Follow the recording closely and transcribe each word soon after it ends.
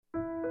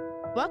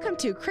Welcome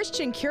to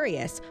Christian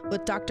Curious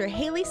with Dr.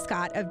 Haley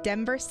Scott of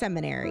Denver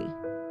Seminary.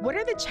 What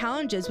are the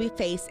challenges we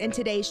face in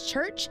today's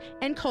church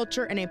and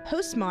culture in a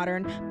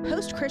postmodern,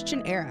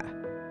 post-Christian era?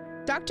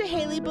 Dr.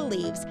 Haley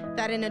believes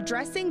that in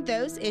addressing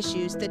those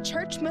issues, the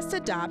church must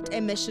adopt a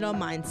missional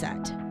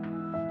mindset.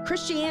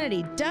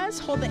 Christianity does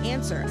hold the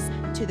answers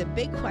to the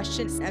big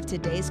questions of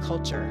today's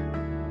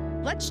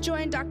culture. Let's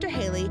join Dr.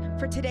 Haley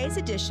for today's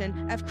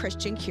edition of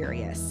Christian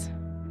Curious.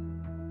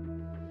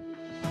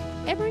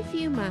 Every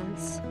few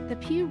months, the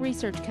Pew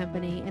Research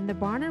Company and the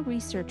Barna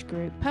Research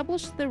Group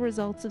publish the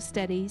results of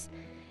studies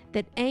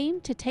that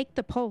aim to take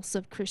the pulse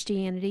of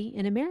Christianity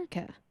in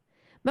America.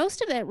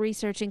 Most of that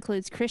research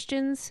includes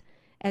Christians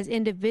as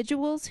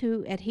individuals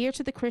who adhere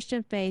to the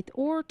Christian faith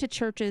or to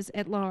churches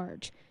at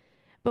large.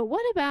 But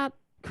what about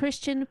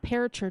Christian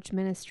parachurch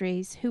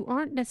ministries who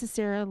aren't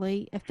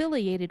necessarily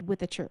affiliated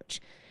with a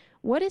church?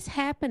 What is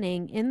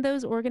happening in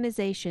those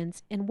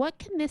organizations, and what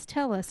can this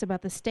tell us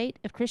about the state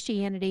of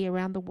Christianity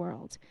around the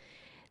world?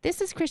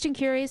 This is Christian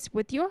Curious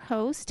with your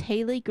host,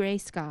 Haley Gray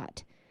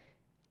Scott.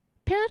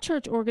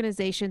 Parachurch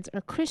organizations are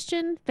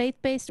Christian,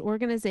 faith-based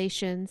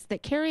organizations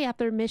that carry out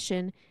their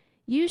mission,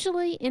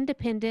 usually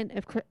independent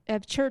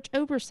of church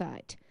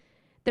oversight.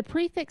 The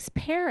prefix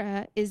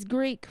para is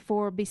Greek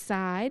for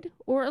beside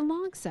or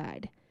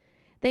alongside.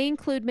 They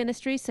include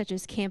ministries such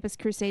as Campus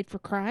Crusade for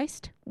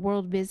Christ,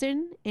 World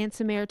Vision, and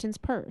Samaritan's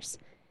Purse.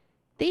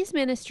 These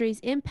ministries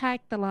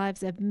impact the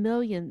lives of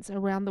millions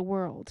around the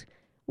world.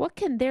 What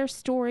can their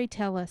story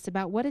tell us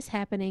about what is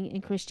happening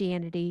in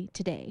Christianity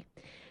today?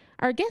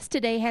 Our guest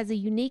today has a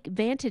unique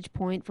vantage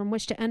point from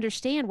which to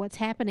understand what's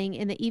happening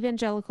in the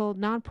evangelical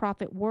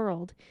nonprofit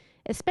world,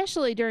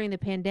 especially during the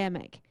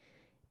pandemic.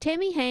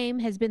 Tami Heim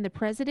has been the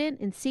president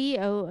and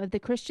CEO of the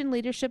Christian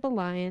Leadership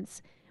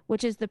Alliance,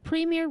 which is the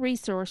premier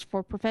resource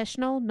for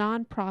professional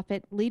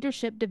nonprofit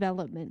leadership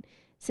development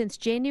since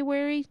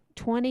January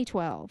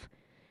 2012.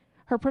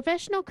 Her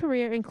professional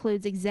career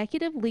includes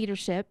executive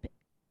leadership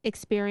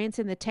experience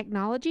in the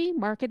technology,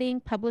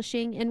 marketing,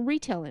 publishing, and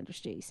retail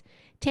industries.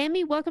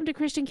 Tami, welcome to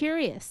Christian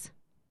Curious.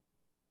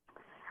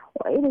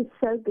 Well, it is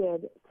so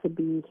good to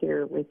be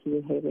here with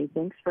you, Haley.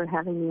 Thanks for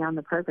having me on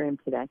the program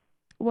today.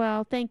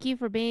 Well, thank you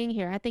for being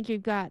here. I think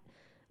you've got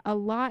a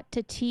lot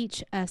to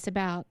teach us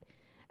about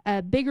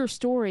a bigger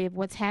story of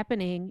what's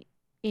happening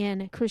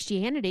in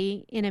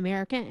Christianity in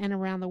America and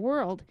around the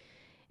world.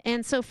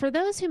 And so for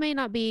those who may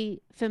not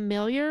be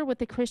familiar with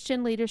the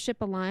Christian Leadership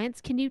Alliance,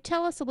 can you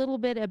tell us a little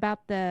bit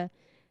about the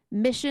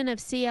mission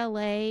of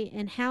CLA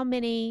and how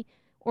many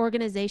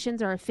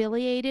organizations are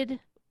affiliated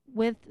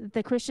with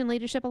the Christian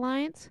Leadership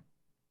Alliance?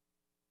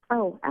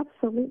 Oh,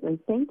 absolutely.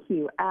 Thank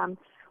you.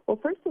 Well,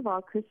 first of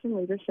all, Christian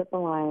Leadership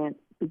Alliance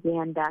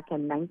began back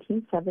in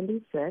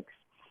 1976.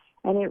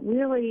 And it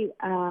really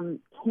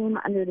came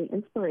under the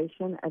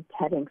inspiration of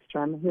Ted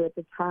Engstrom, who at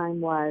the time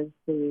was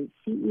the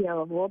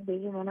CEO of World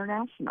Vision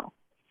International.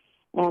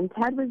 And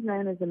Ted was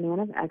known as a man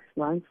of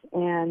excellence,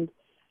 and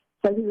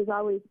so he was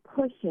always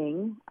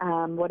pushing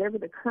whatever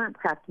the current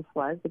practice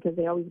was, because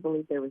they always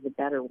believed there was a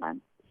better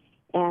one.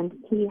 And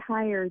he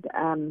hired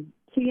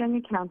two young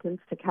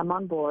accountants to come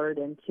on board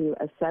and to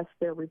assess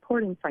their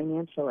reporting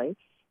financially.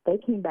 They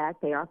came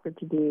back, they offered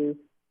to do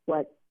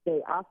what they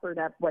offered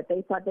up what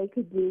they thought they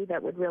could do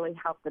that would really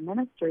help the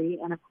ministry.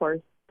 And, of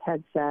course,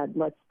 Ted said,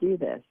 let's do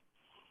this.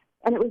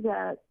 And it was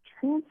a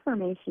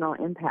transformational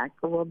impact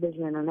for World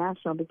Vision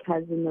International,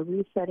 because in the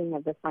resetting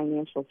of the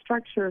financial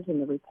structures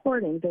and the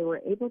reporting, they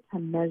were able to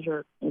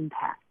measure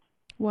impact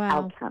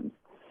outcomes.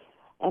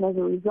 And as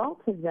a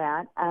result of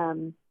that,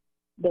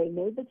 they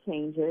made the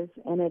changes,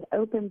 and it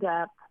opened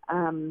up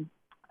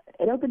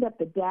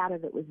the data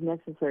that was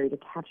necessary to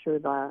capture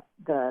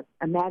the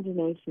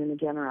imagination and the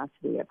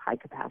generosity of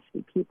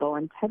high-capacity people.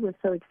 And Ted was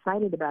so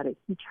excited about it,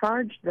 he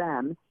charged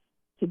them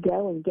to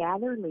go and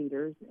gather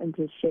leaders and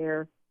to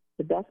share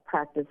the best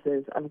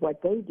practices of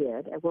what they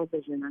did at World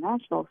Vision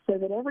International so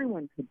that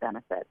everyone could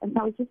benefit. And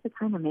that was just the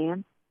kind of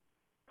man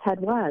Ted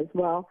was.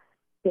 Well,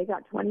 they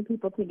got 20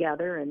 people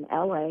together in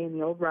L.A. in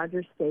the old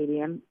Rogers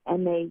Stadium,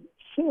 and they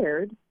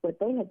shared what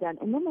they had done.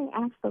 And then they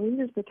asked the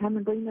leaders to come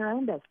and bring their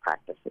own best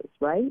practices,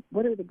 right?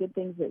 What are the good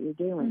things that you're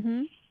doing?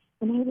 Mm-hmm.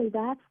 And Haley,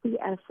 that's the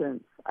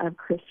essence of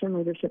Christian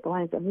Leadership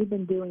Alliance. And we've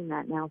been doing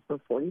that now for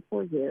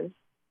 44 years.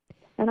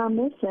 And our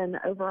mission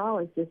overall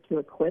is just to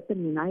equip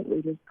and unite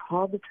leaders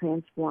called to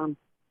transform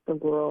the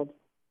world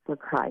for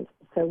Christ.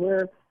 So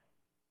we're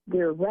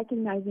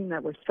recognizing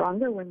that we're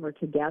stronger when we're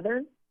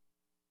together,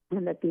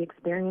 and that the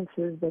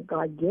experiences that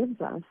God gives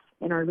us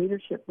in our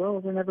leadership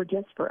roles are never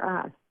just for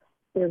us.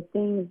 They're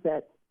things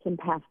that can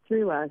pass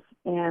through us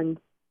and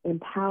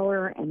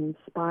empower and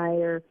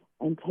inspire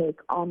and take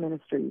all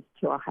ministries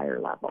to a higher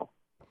level.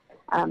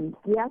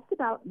 You asked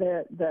about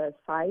the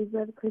size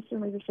of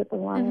Christian Leadership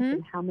Alliance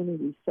and how many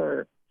we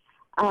serve.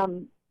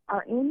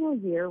 Our annual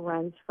year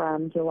runs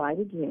from July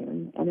to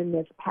June, and in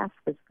this past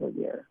fiscal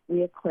year,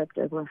 we equipped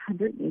over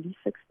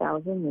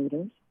 186,000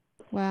 leaders.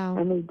 Wow.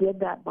 And we did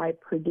that by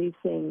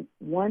producing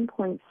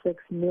 1.6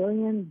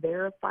 million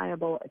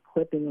verifiable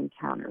equipping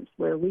encounters,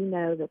 where we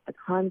know that the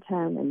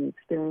content and the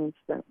experience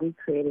that we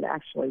created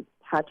actually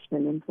touched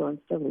and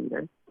influenced a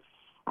leader.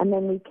 And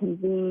then we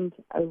convened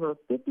over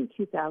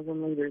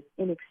 52,000 leaders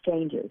in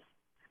exchanges,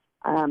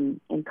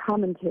 and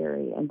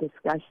commentary and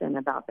discussion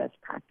about best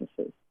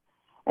practices.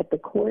 At the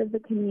core of the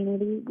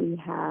community, we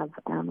have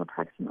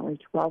approximately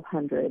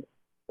 1,200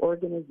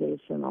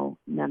 organizational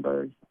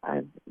members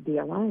of the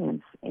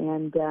Alliance,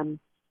 and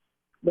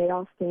they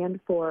all stand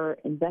for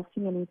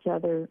investing in each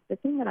other. The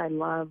thing that I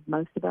love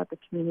most about the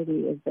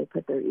community is they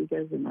put their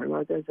egos and their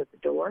logos at the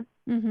door,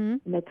 Mm-hmm.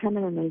 and they come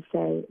in and they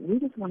say, we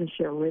just want to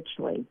share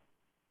richly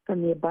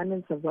from the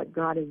abundance of what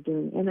God is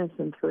doing in us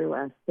and through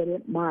us, that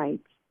it might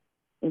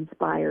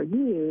inspire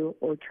you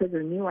or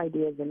trigger new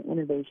ideas and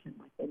innovation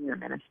within your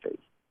ministries.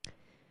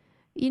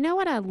 You know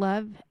what I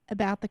love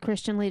about the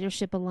Christian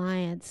Leadership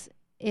Alliance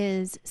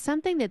is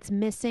something that's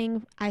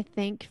missing, I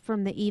think,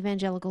 from the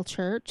evangelical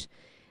church.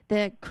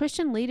 The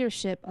Christian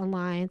Leadership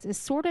Alliance is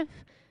sort of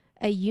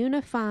a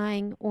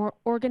unifying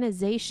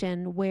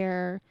organization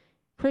where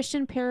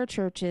Christian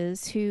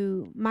parachurches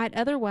who might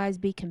otherwise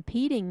be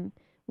competing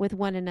with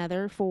one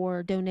another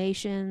for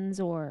donations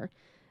or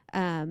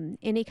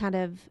any kind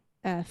of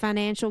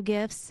financial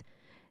gifts,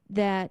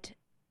 that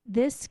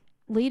this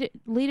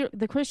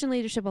the Christian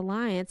Leadership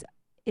Alliance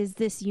is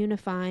this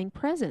unifying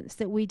presence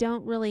that we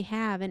don't really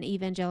have in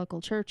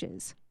evangelical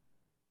churches.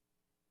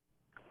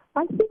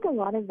 I think a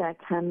lot of that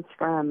comes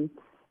from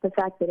the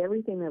fact that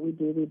everything that we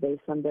do, we base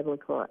on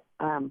biblical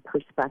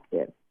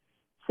perspective.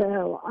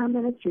 So our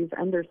ministries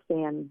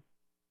understand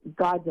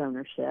God's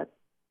ownership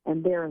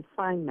and their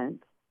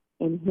assignment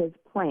in His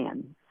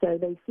plan. So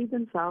they see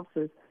themselves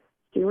as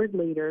steward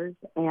leaders,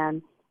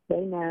 and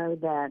they know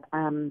that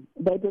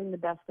they bring the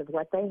best of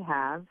what they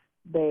have.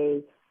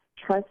 They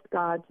trust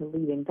God to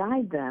lead and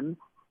guide them,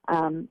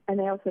 and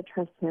they also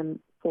trust Him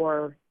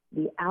for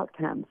the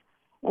outcomes.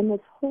 And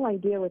this whole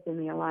idea within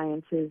the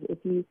Alliance is, if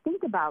you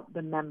think about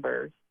the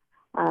members,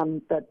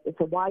 but it's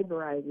a wide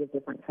variety of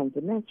different kinds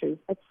of ministries,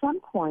 at some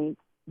point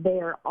they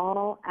are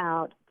all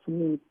out to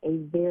meet a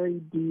very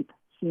deep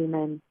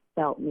human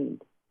felt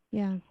need.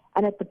 Yeah.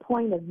 And at the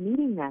point of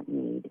meeting that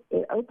need,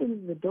 it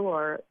opens the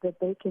door that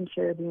they can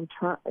share the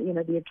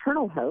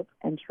eternal hope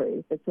and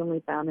truth that's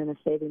only found in a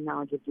saving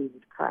knowledge of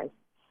Jesus Christ.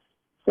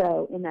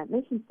 So in that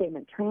mission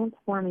statement,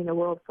 transforming the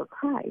world for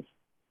Christ,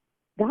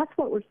 that's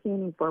what we're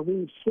standing for.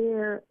 We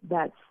share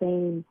that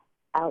same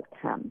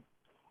outcome.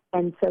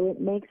 And so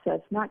it makes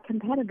us not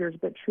competitors,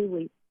 but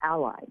truly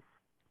allies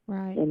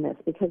in this,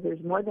 because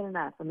there's more than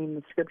enough. I mean,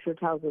 the Scripture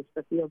tells us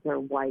the fields are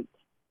white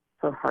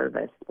for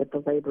harvest, but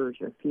the laborers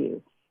are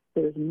few.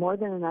 There's more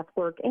than enough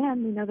work,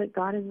 and we know that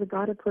God is the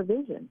God of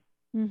provision,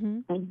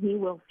 and He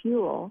will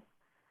fuel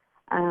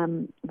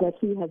that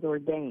He has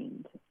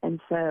ordained. And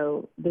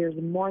so there's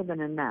more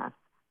than enough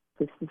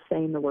to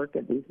sustain the work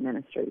of these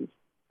ministries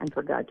and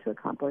for God to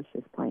accomplish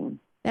His plan.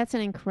 That's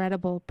an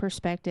incredible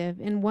perspective,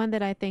 and one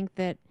that I think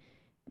that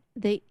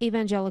the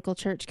evangelical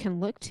church can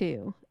look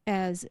to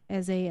as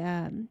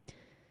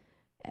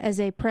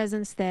a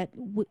presence that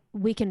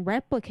we can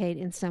replicate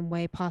in some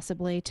way,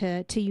 possibly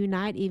to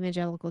unite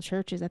evangelical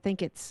churches. I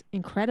think it's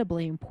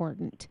incredibly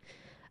important.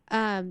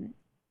 When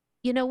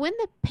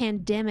the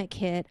pandemic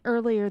hit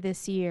earlier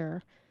this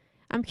year,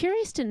 I'm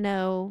curious to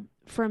know,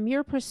 from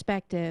your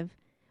perspective,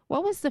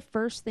 what was the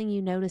first thing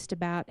you noticed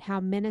about how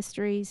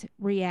ministries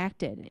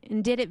reacted?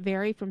 And did it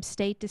vary from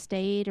state to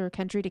state or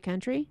country to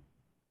country?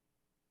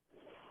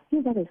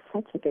 Yeah, that is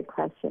such a good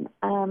question.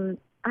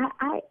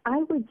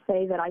 I would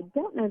say that I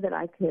don't know that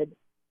I could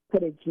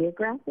put a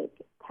geographic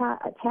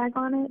tag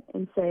on it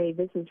and say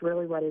this is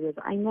really what it is.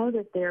 I know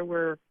that there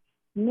were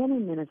many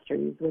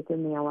ministries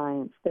within the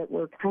Alliance that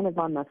were kind of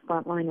on the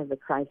front line of the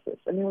crisis.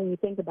 I mean, when you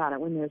think about it,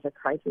 when there's a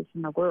crisis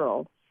in the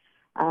world,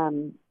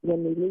 when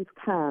relief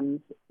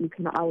comes, you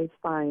can always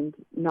find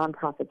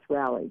nonprofits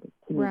rallied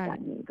to meet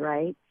that need,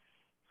 right?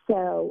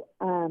 So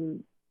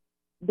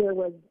there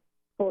was,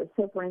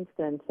 for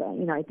instance,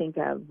 I think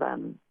of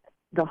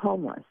the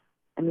homeless.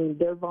 I mean,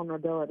 their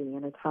vulnerability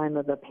in a time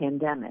of a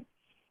pandemic.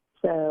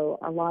 So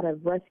a lot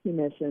of rescue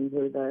missions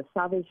or the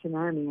Salvation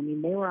Army, I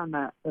mean, they were on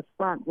the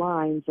front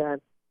lines of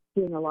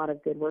doing a lot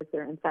of good work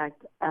there. In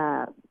fact,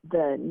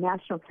 the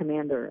national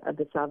commander of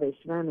the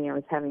Salvation Army, I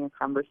was having a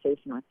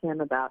conversation with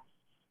him about,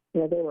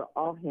 they were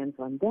all hands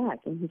on deck.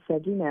 And he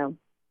said,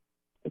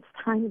 it's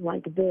times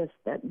like this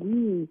that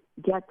we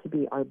get to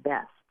be our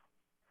best,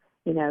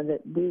 that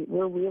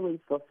we're really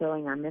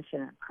fulfilling our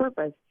mission and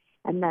purpose,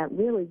 and that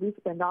really we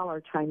spend all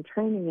our time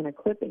training and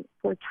equipping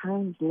for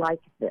times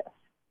like this.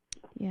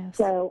 Yes.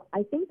 So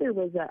I think there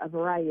was a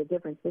variety of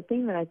difference. The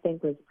thing that I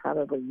think was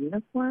probably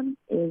uniform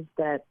is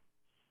that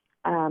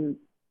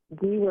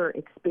we were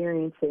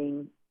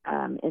experiencing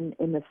in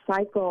the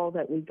cycle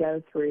that we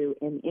go through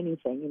in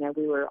anything.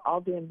 We were all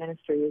doing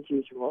ministry as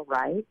usual,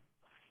 right?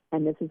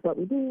 And this is what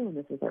we do, and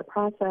this is our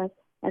process.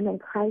 And then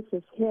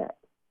crisis hit.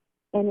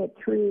 And it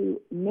threw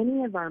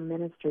many of our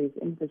ministries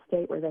into the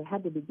state where they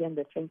had to begin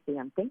to think the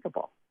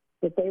unthinkable.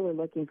 that they were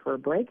looking for a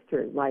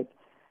breakthrough, like,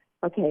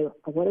 okay,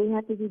 what do we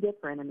have to do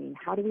different? I mean,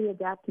 how do we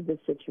adapt to this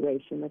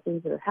situation, the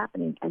things that are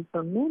happening? And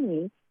for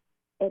many,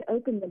 it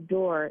opened the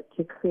door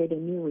to create a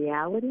new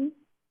reality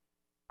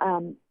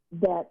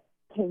that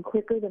came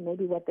quicker than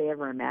maybe what they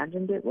ever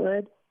imagined it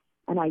would.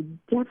 And I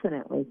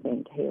definitely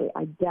think, Haley,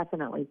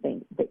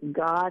 that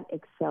God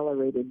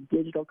accelerated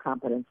digital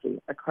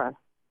competency across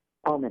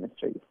all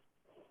ministries.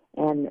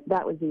 And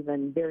that was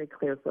even very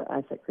clear for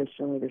us at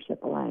Christian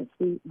Leadership Alliance.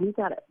 We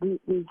had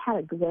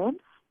a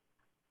glimpse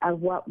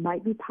of what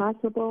might be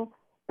possible,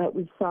 but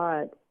we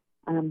saw it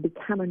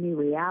become a new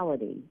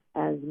reality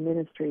as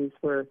ministries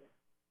were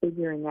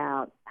figuring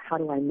out, how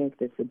do I make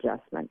this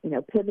adjustment? You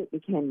know, pivot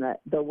became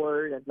the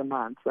word of the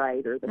month,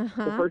 right? Or the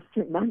first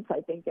 2 months, I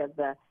think, of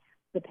the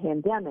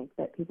pandemic,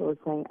 that people were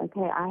saying,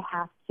 okay, I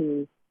have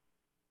to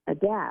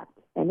adapt.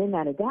 And in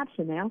that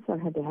adaptation, they also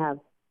had to have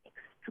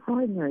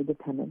extraordinary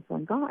dependence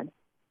on God.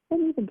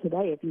 And even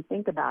today, if you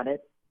think about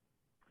it,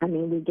 I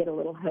mean, we get a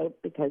little hope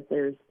because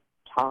there's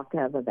talk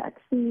of a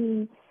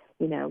vaccine.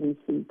 You know, we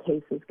see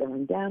cases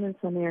going down in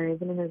some areas.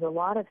 I mean, there's a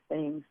lot of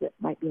things that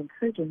might be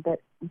encouraging, but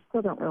we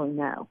still don't really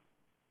know.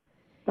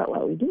 But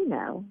what we do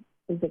know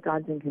is that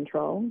God's in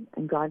control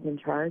and God's in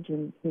charge,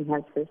 and he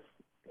has this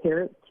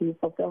here to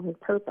fulfill his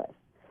purpose.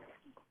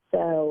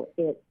 So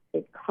it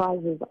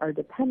causes our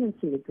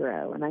dependency to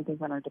grow. And I think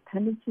when our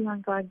dependency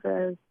on God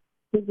grows,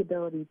 his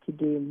ability to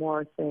do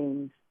more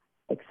things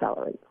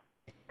accelerates.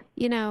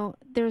 You know,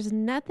 there's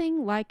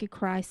nothing like a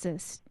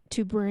crisis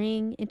to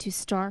bring into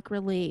stark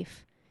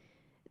relief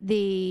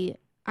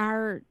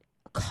our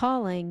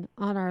calling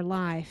on our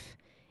life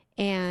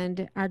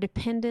and our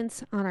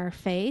dependence on our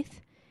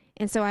faith.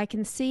 And so I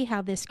can see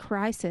how this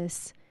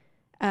crisis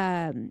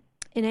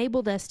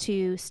enabled us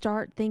to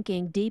start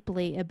thinking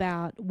deeply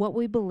about what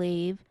we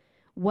believe,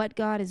 what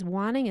God is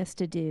wanting us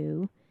to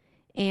do,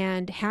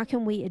 and how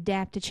can we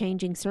adapt to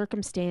changing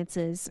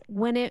circumstances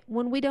when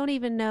we don't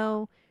even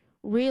know,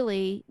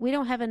 really, we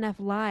don't have enough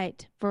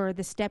light for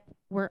the step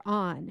we're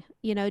on.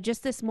 You know,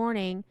 just this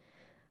morning,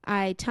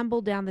 I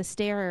tumbled down the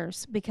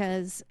stairs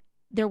because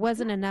there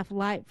wasn't enough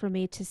light for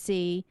me to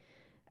see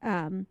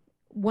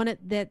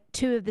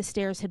two of the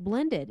stairs had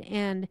blended.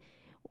 And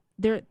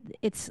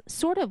it's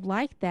sort of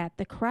like that.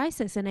 The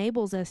crisis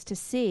enables us to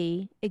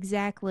see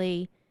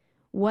exactly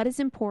what is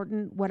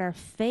important, what our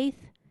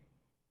faith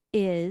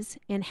is,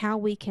 and how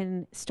we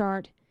can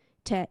start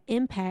to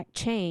impact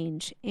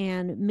change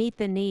and meet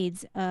the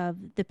needs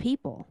of the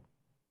people.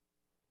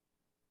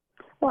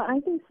 Well,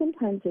 I think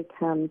sometimes it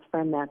comes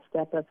from that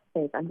step of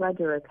faith. I'm glad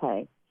you're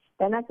okay.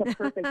 And that's a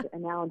perfect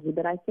analogy,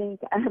 but I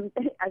think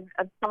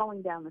of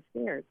falling down the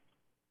stairs.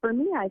 For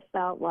me, I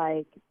felt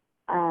like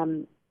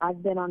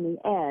I've been on the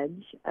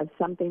edge of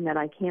something that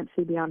I can't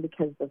see beyond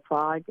because the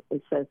fog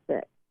is so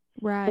thick.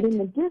 Right. But in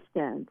the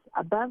distance,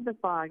 above the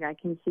fog, I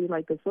can see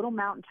like this little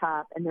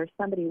mountaintop, and there's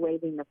somebody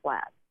waving the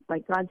flag.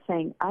 Like God's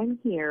saying, I'm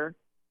here,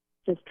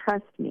 just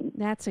trust me.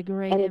 That's a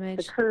great and image.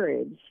 It's the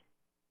courage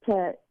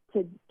to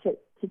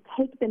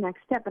take the next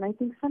step. And I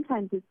think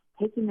sometimes it's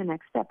taking the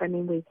next step. I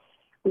mean,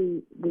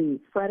 we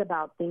fret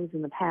about things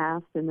in the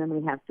past, and then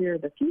we have fear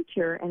of the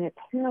future, and it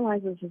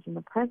paralyzes us in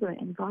the present.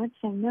 And God's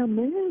saying, no,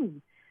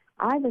 move.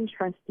 I've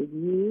entrusted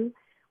you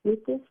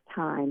with this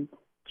time.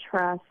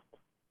 Trust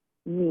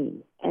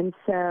me. And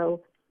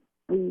so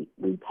we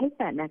take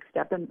that next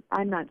step. And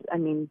I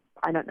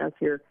don't know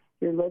if your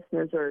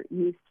listeners are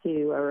used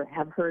to or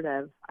have heard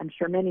of, I'm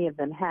sure many of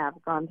them have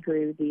gone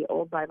through the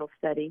old Bible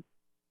study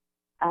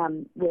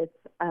with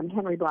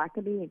Henry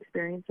Blackaby,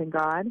 Experiencing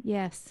God.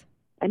 Yes.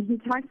 And he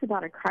talks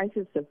about a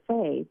crisis of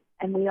faith,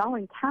 and we all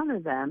encounter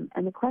them,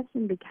 and the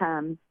question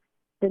becomes,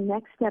 the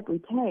next step we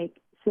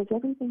take says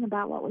everything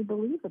about what we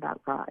believe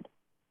about God.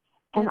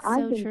 And That's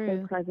I've been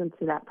true. so present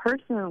to that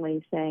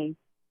personally, saying,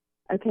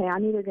 okay,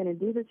 I'm either going to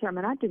do this or I'm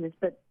not doing this,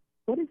 but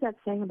what is that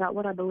saying about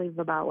what I believe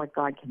about what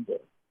God can do?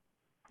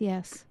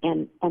 Yes.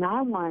 And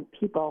I want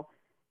people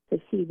to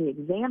see the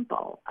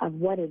example of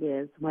what it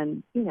is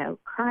when,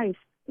 Christ,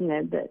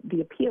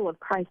 the appeal of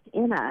Christ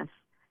in us,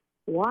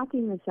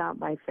 walking this out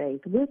by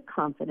faith with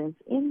confidence,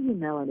 in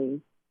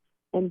humility,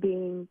 and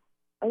being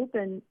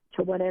open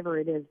to whatever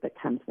it is that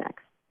comes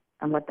next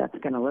and what that's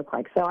going to look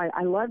like. So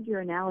I loved your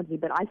analogy,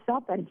 but I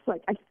felt that it's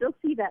like I still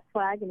see that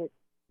flag, and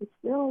it's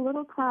still a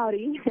little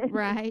cloudy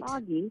Right. and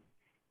foggy,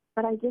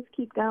 but I just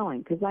keep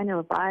going because I know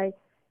if I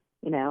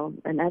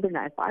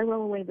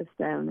roll away the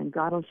stone, then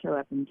God will show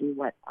up and do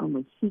what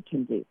only he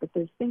can do. But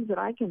there's things that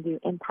I can do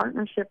in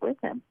partnership with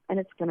him, and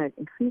it's going to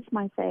increase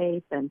my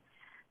faith and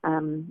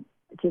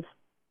just,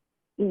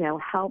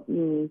 help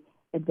me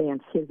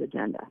advance his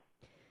agenda.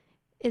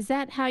 Is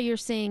that how you're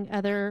seeing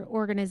other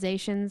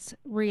organizations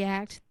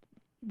react?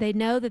 They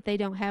know that they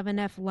don't have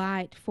enough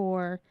light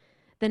for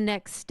the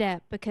next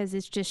step because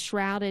it's just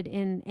shrouded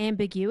in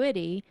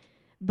ambiguity,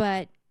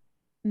 but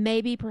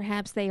maybe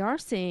perhaps they are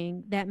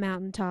seeing that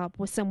mountaintop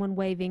with someone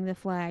waving the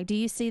flag. Do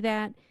you see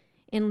that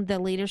in the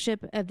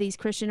leadership of these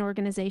Christian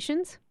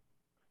organizations?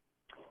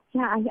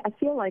 Yeah, I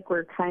feel like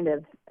we're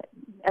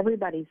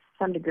everybody to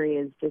some degree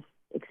is just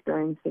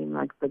experiencing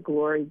like the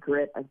glory,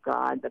 grit of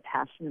God, the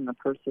passion and the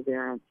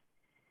perseverance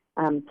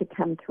to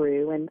come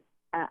through. And,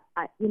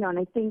 and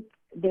I think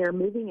they're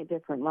moving at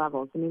different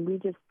levels. I mean,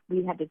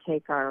 we had to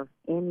take our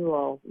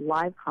annual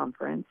live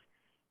conference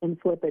and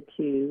flip it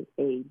to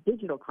a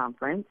digital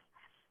conference.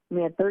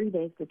 We had 30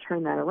 days to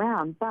turn that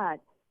around, but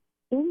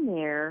in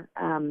there,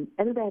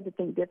 everybody had to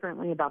think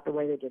differently about the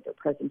way they did their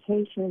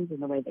presentations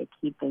and the way they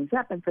keep things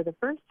up. And for the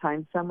first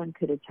time, someone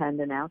could attend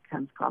an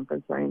outcomes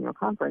conference or annual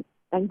conference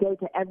and go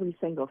to every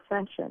single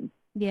session.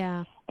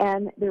 Yeah.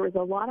 And there was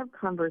a lot of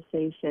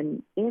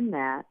conversation in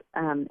that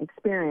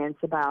experience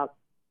about,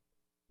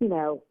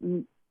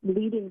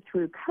 leading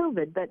through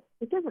COVID, but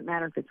it doesn't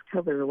matter if it's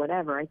COVID or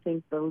whatever. I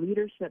think the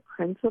leadership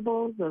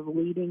principles of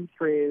leading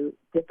through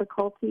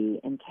difficulty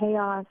and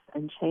chaos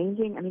and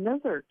changing, I mean, those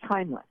are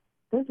timeless.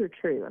 Those are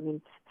true. I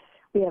mean,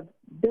 we have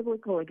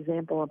biblical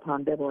example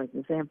upon biblical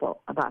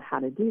example about how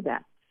to do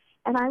that.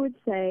 And I would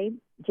say,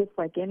 just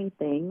like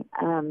anything,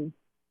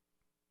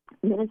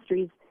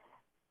 ministries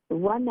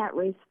run that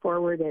race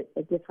forward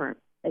at different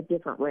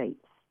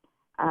rates.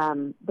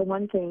 The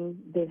one thing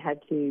they've had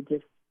to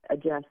just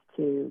adjust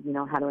to,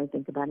 how do I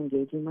think about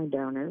engaging my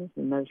donors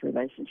in those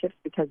relationships,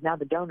 because now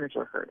the donors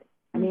are hurting.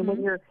 I mean,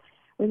 when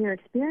you're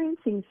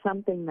experiencing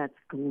something that's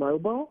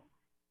global,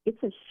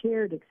 it's a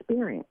shared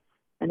experience,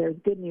 and there's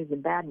good news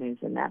and bad news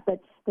in that. But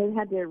they've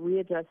had to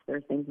readjust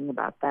their thinking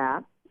about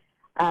that.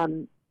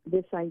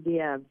 This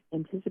idea of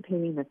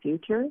anticipating the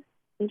future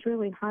is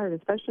really hard,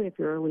 especially if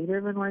you're a leader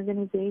of an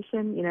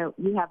organization.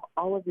 You have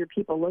all of your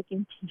people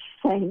looking to you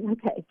saying,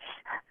 okay,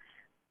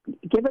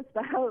 give us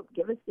the hope,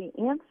 give us the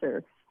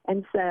answer.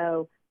 And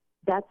so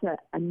that's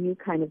a new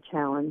kind of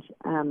challenge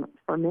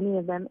for many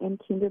of them. And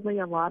candidly,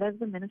 a lot of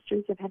the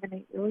ministries have had to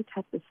make really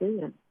tough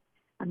decisions.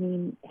 I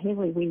mean,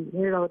 Haley, we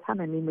hear it all the time.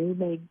 I mean, we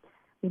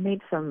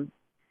made some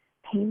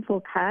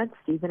painful cuts,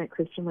 even at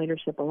Christian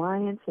Leadership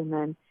Alliance. And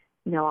then,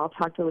 I'll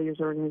talk to leaders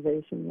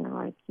organizations, and they're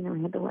like,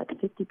 we had to let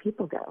 50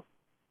 people go.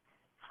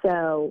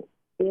 So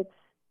it's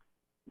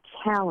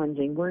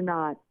challenging. We're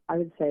not, I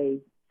would say,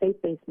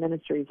 faith-based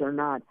ministries are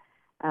not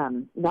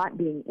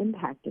being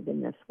impacted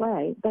in this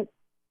way. But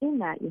in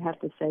that, you have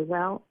to say,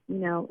 well,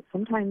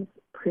 sometimes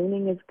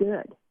pruning is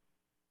good.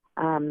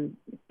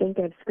 Think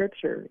of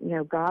Scripture.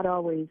 God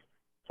always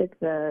took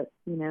the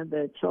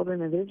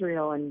children of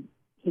Israel, and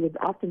he would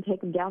often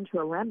take them down to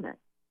a remnant.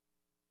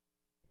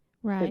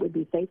 Right. That would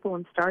be faithful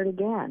and start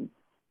again.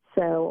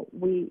 So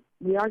we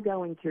are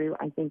going through,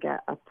 I think,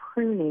 a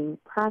pruning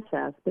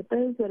process. But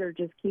those that are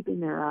just keeping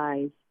their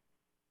eyes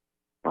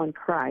on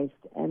Christ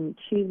and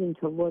choosing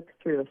to look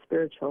through a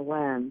spiritual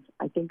lens,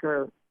 I think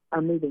are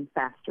moving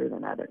faster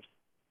than others.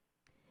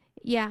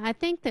 Yeah, I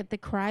think that the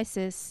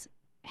crisis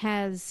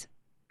has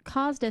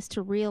caused us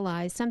to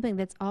realize something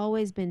that's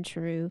always been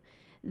true,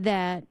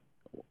 that,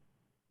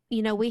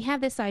 we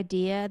have this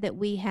idea that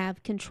we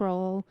have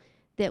control,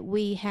 that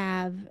we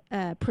have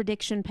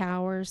prediction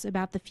powers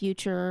about the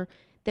future,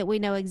 that we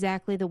know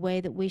exactly the way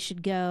that we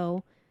should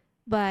go.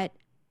 But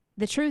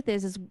the truth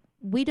is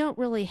we don't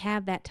really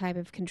have that type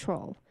of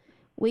control.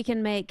 We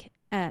can make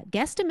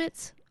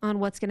guesstimates on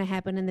what's going to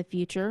happen in the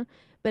future,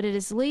 but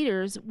as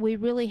leaders, we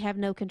really have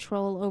no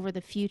control over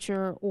the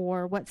future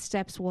or what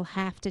steps we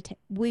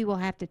will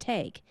have to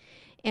take.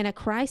 And a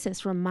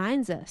crisis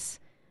reminds us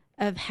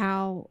of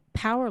how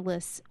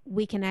powerless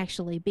we can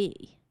actually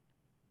be.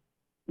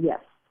 Yes.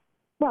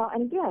 Well,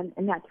 and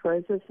that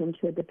throws us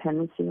into a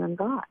dependency on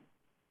God.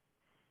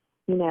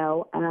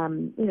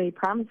 He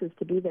promises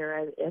to be there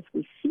as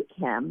we seek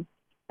him.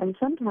 And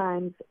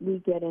sometimes we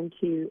get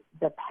into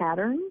the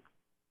patterns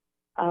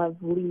of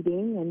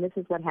leading, and this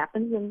is what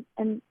happens.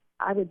 And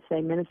I would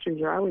say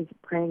ministries are always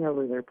praying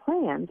over their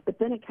plans, but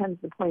then it comes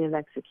to the point of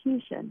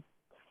execution.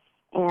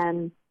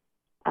 And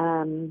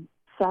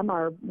some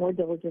are more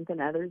diligent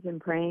than others in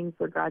praying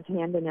for God's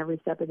hand in every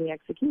step of the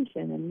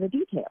execution and the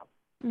details.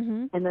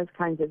 Mm-hmm. And those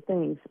kinds of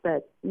things.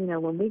 But,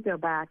 when we go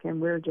back and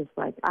we're just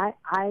like,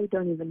 I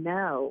don't even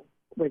know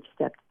which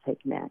step to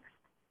take next.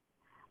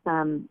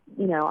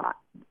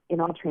 In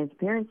all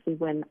transparency,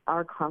 when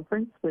our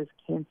conference was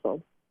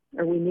canceled,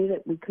 or we knew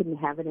that we couldn't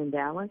have it in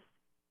Dallas,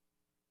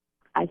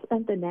 I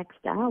spent the next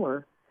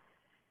hour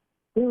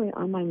really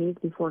on my knees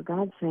before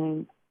God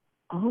saying,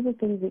 all the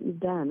things that you've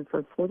done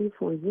for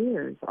 44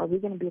 years, are we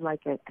going to be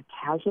like a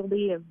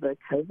casualty of the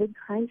COVID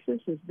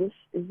crisis? Is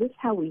this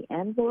how we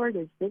end, Lord?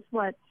 Is this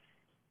what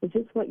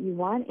you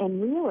want?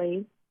 And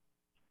really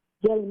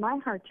getting my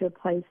heart to a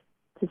place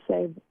to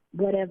say,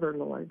 whatever,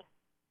 Lord,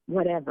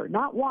 whatever.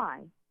 Not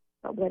why,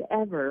 but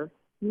whatever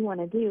you want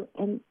to do.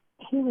 And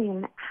Haley,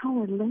 an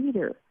hour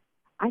later,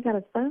 I got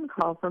a phone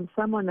call from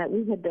someone that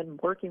we had been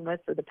working with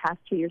for the past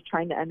 2 years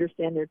trying to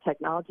understand their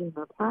technology and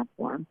their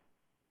platform,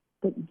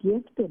 that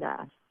gifted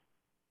us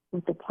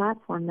with the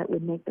platform that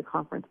would make the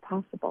conference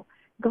possible.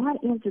 God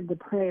answered the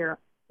prayer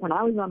when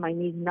I was on my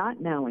knees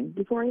not knowing,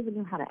 before I even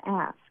knew how to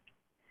ask.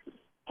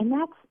 And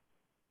that's,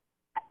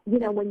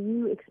 when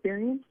you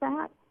experience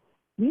that,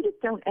 you just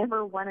don't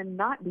ever want to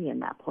not be in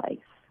that place,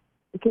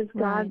 because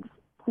God's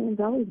plan's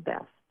always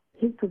best.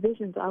 his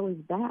provision's always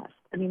best.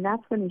 I mean,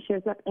 that's when he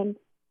shows up, and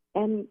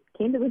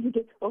candidly, he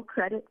gets full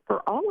credit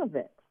for all of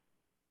it.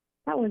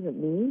 That wasn't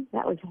me.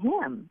 That was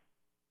him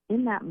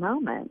in that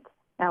moment.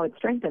 Now, it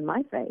strengthened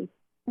my faith.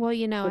 Well,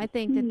 I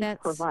think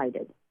that's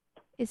provided.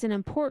 It's an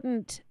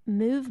important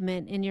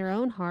movement in your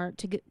own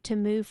heart to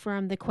move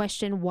from the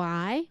question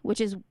why, which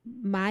is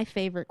my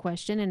favorite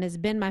question and has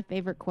been my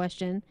favorite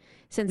question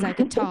since I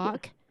could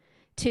talk,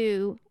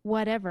 to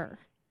whatever.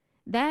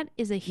 That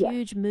is a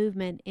huge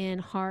movement in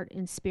heart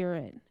and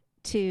spirit,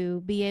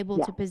 to be able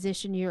to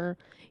position your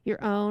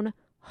own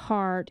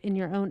heart and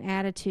your own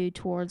attitude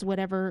towards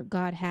whatever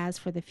God has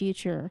for the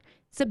future.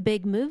 It's a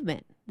big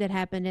movement that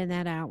happened in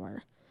that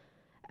hour.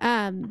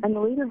 And the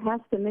leader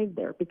has to move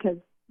there, because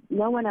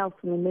no one else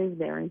will move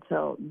there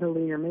until the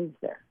leader moves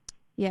there.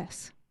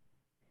 Yes.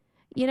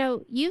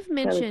 You've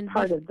mentioned...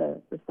 So it's part of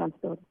the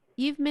responsibility.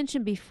 You've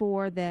mentioned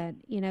before that,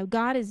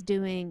 God is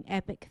doing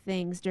epic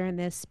things during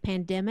this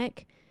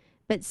pandemic,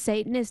 but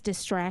Satan is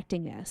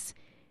distracting us.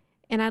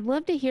 And I'd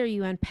love to hear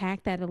you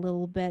unpack that a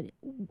little bit.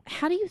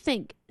 How do you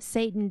think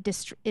Satan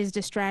is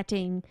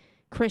distracting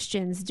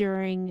Christians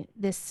during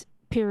this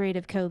period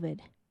of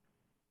COVID?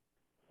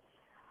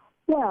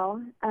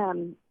 Well,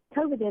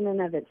 COVID in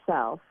and of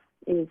itself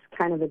is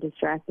kind of a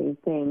distracting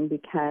thing,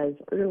 because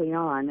early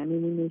on, we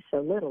knew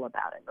so little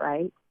about it,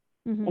 right?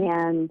 Mm-hmm.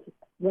 And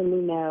when we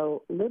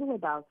know little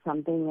about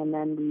something and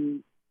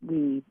then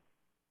we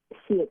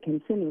see it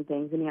consuming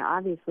things,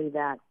 obviously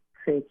that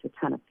creates a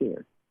ton of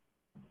fear.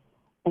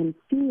 And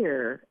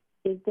fear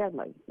is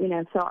deadly.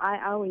 So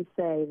I always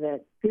say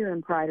that fear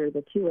and pride are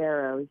the two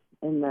arrows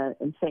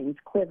in Satan's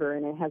quiver,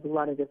 and it has a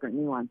lot of different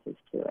nuances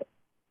to it.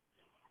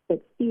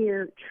 But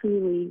fear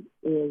truly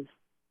is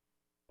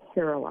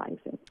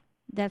paralyzing.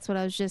 That's what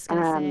I was just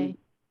going to say.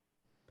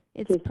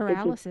 It's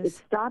paralysis.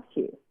 It stops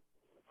you.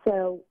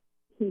 So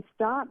he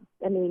stopped.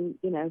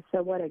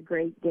 So what a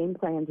great game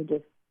plan to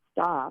just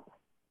stop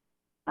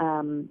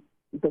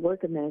the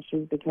work of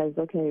ministries, because,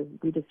 okay,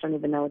 we just don't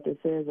even know what this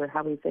is or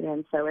how we fit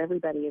in. So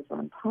everybody is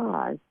on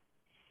pause.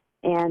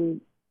 And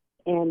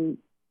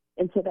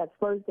so that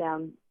slows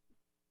down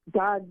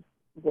God's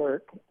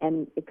work,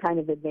 and it kind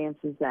of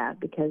advances that,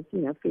 because,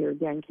 fear,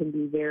 again, can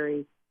be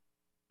very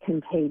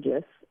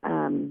contagious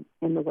in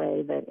the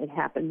way that it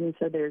happens. And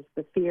so there's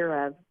the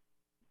fear of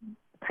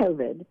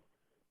COVID,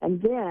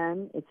 and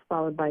then it's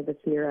followed by the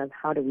fear of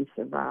how do we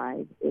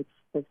survive. It's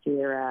the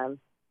fear of,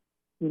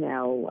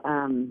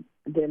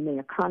 then the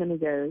economy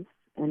goes,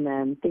 and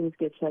then things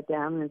get shut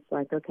down, and it's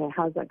like, okay,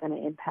 how's that going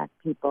to impact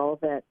people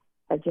that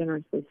have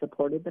generously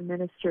supported the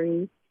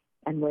ministry,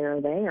 and where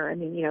are they? Or,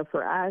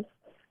 for us,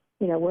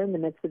 we're in the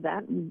midst of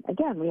that. And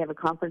again, we have a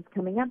conference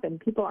coming up, and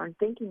people aren't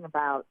thinking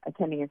about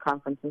attending a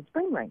conference in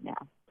spring right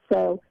now.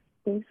 So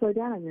things slow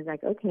down, and you're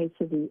like, okay,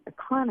 so the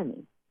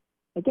economy.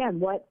 Again,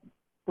 what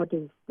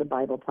does the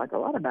Bible talk a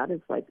lot about?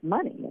 It's like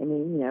money.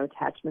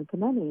 Attachment to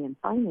money and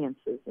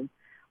finances and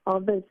all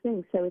of those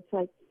things. So it's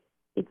like,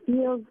 it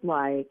feels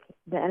like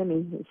the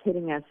enemy is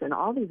hitting us in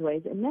all these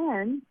ways. And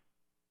then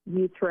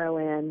you throw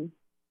in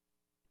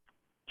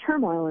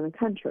turmoil in the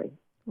country.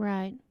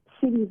 Right.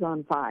 Cities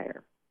on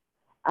fire.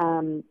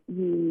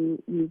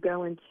 You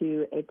go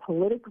into a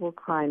political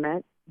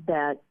climate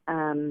that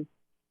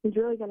is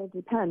really going to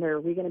depend.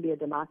 Are we going to be a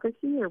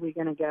democracy, or are we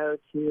going to go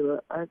to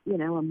a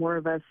more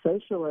of a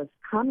socialist,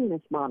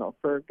 communist model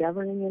for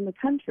governing in the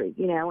country?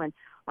 And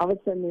all of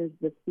a sudden there's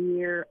the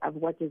fear of,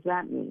 what does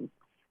that mean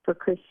for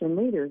Christian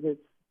leaders?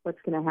 It's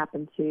what's going to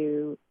happen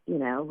to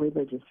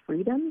religious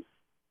freedoms,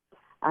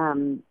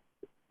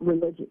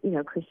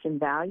 Christian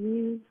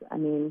values.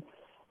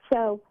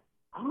 So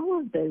all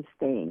of those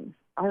things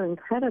are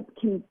incredible,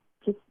 can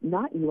just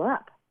knot you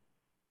up.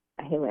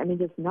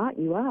 Just knot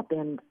you up,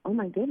 and oh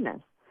my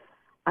goodness.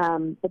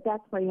 But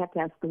that's why you have to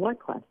ask the what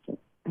question.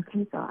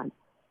 Okay, God,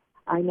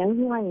 I know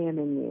who I am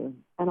in you,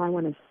 and I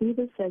want to see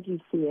this as you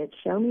see it.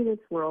 Show me this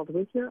world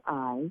with your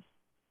eyes,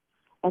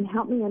 and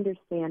help me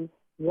understand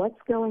what's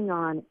going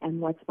on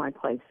and what's my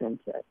place into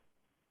it.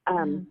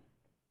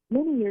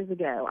 Many years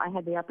ago, I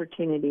had the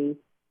opportunity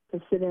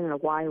to sit in a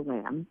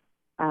YWAM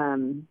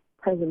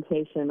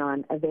presentation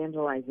on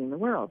evangelizing the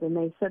world, and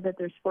they said that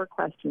there's 4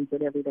 questions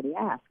that everybody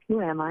asks. Who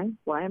am I?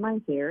 Why am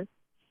I here?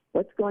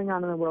 What's going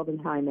on in the world,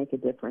 and how I make a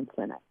difference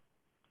in it?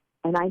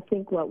 And I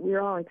think what we're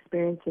all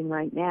experiencing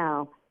right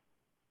now,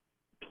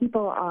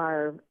 people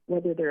are,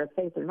 whether they're of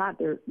faith or not,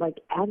 they're like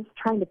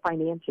trying to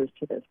find answers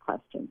to those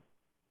questions.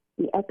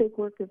 The epic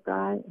work of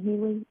God,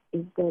 Haley,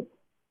 is that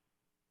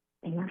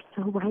they are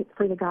so ripe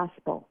for the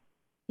gospel.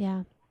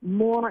 Yeah.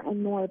 More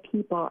and more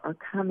people are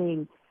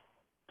coming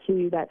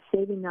to that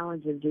saving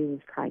knowledge of Jesus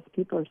Christ.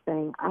 People are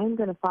saying, I'm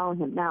going to follow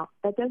him. Now,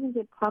 that doesn't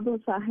get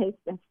publicized.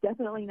 That's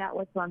definitely not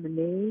what's on the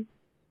news,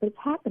 but it's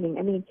happening.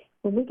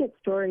 When we get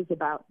stories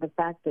about the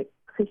fact that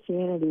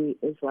Christianity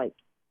is like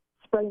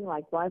spreading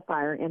like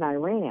wildfire in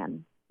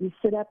Iran, you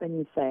sit up and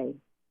you say,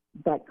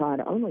 but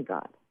God, only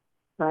God,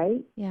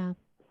 right? Yeah.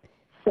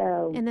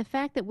 So, and the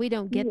fact that we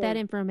don't get that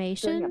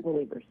information,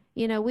 believers.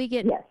 We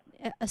get, yes.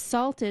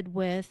 assaulted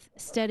with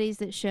studies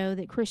that show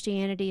that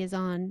Christianity is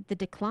on the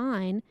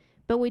decline,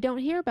 but we don't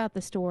hear about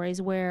the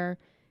stories where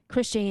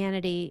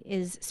Christianity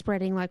is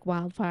spreading like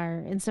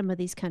wildfire in some of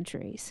these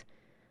countries.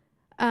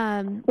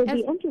 It would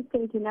be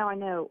interesting to know. I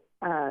know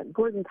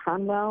Gordon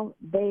Conwell,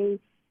 they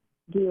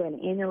do an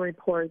annual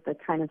report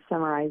that kind of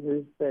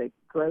summarizes the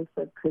growth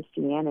of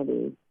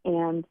Christianity.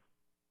 And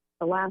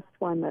the last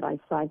one that I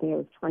saw, I think it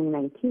was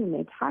 2019,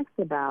 it talks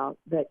about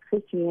that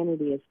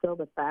Christianity is still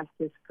the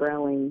fastest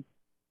growing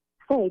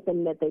faith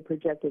and that they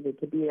projected it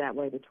to be that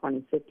way to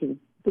 2050,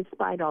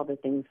 despite all the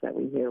things that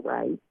we hear,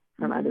 right,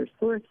 from other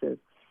sources.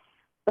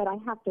 But I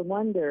have to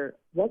wonder,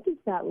 what does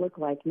that look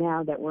like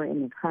now that we're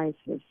in the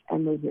crisis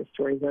and we hear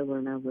stories over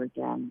and over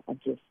again of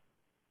just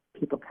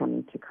people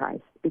coming to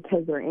Christ?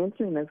 Because they're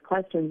answering those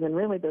questions, and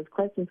really those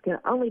questions can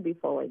only be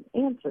fully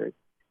answered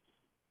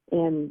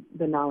in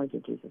the knowledge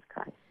of Jesus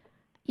Christ.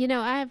 You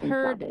know, I've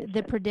heard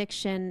the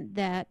prediction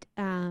that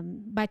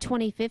by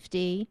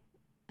 2050,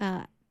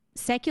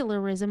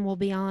 secularism will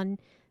be on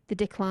the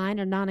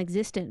decline or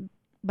non-existent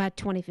by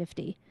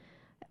 2050.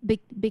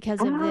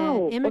 Because of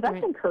the immigrant. Well,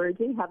 that's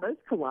encouraging. How those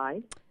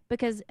collide.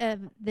 Because of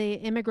the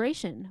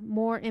immigration.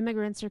 More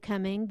immigrants are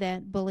coming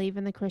that believe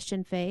in the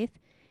Christian faith.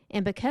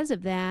 And because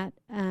of that,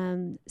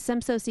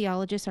 some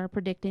sociologists are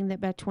predicting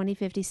that by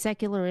 2050,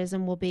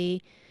 secularism will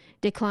be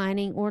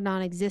declining or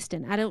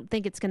non-existent. I don't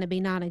think it's going to be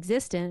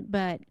non-existent,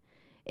 but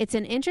it's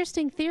an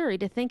interesting theory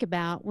to think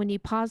about when you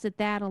posit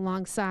that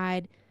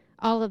alongside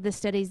all of the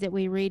studies that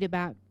we read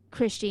about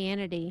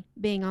Christianity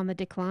being on the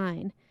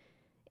decline.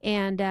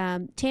 And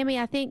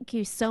Tami, I thank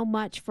you so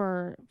much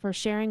for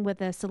sharing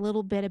with us a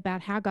little bit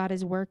about how God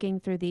is working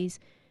through these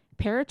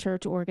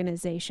parachurch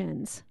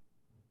organizations.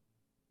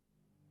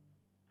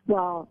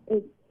 Well,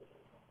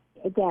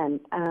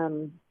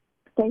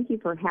 thank you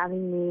for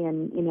having me.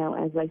 And, you know,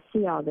 as I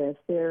see all this,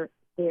 every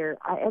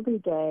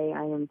day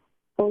I am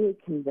fully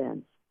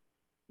convinced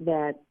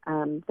that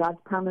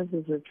God's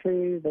promises are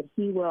true, that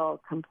he will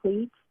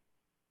complete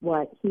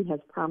what he has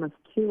promised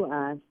to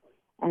us,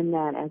 and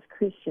that as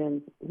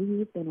Christians,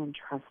 we've been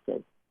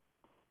entrusted.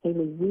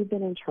 Haley, we've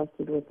been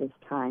entrusted with this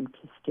time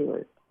to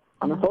steward.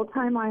 On the whole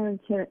timeline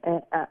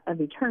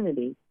of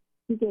eternity,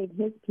 he gave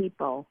his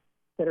people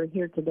that are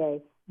here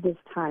today this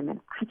time, and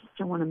I just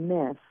don't want to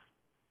miss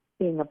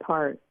being a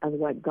part of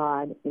what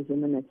God is in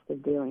the midst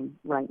of doing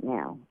right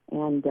now.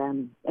 And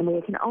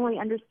we can only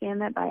understand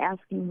that by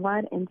asking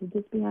what, and to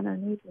just be on our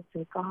knees and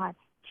say, God,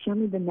 show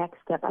me the next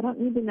step. I don't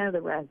need to know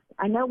the rest.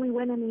 I know we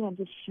win in the end.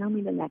 Just show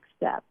me the next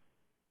step.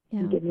 Yeah.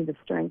 And give me the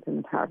strength and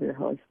the power of your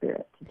Holy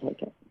Spirit to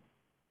take it.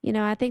 You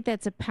know, I think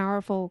that's a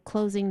powerful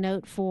closing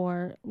note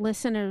for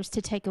listeners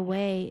to take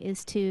away,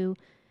 is to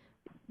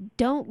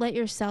don't let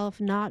yourself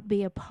not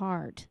be a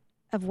part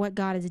of what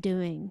God is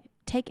doing.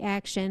 Take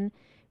action.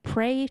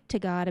 Pray to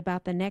God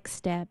about the next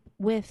step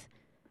with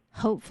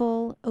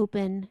hopeful,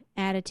 open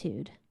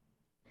attitude.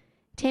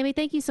 Tami,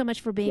 thank you so much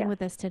for being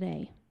with us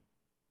today.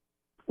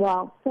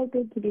 Well, so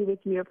good to be with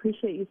you. I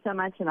appreciate you so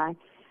much, and I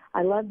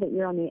love that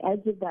you're on the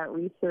edge of that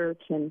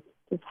research and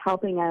just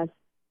helping us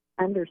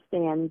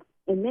understand,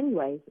 in many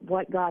ways,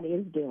 what God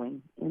is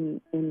doing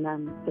in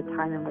the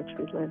time in which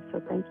we live.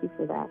 So thank you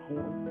for that,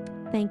 Haley.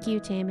 Thank you,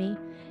 Tami.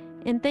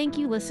 And thank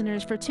you,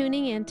 listeners, for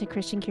tuning in to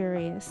Christian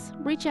Curious.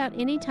 Reach out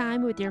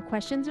anytime with your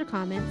questions or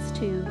comments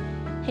to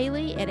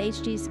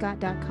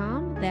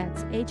Haley@hgscott.com.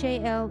 That's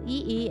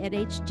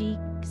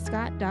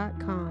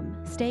HALEE@hgscott.com.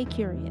 Stay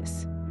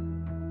curious.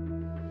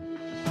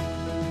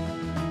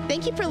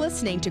 Thank you for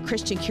listening to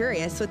Christian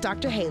Curious with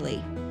Dr.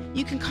 Haley.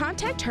 You can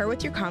contact her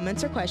with your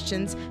comments or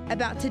questions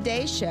about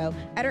today's show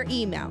at her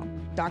email,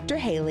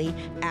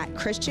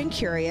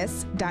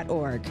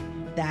 drhaley@christiancurious.org.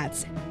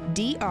 That's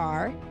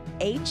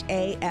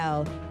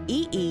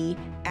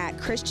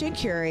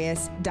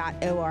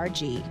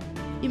drhallee@christiancurious.org.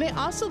 You may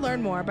also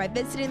learn more by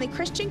visiting the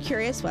Christian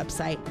Curious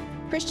website,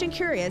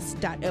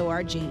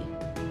 christiancurious.org.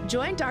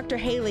 Join Dr.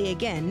 Haley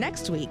again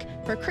next week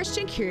for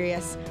Christian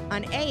Curious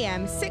on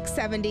AM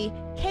 670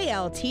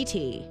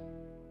 KLTT.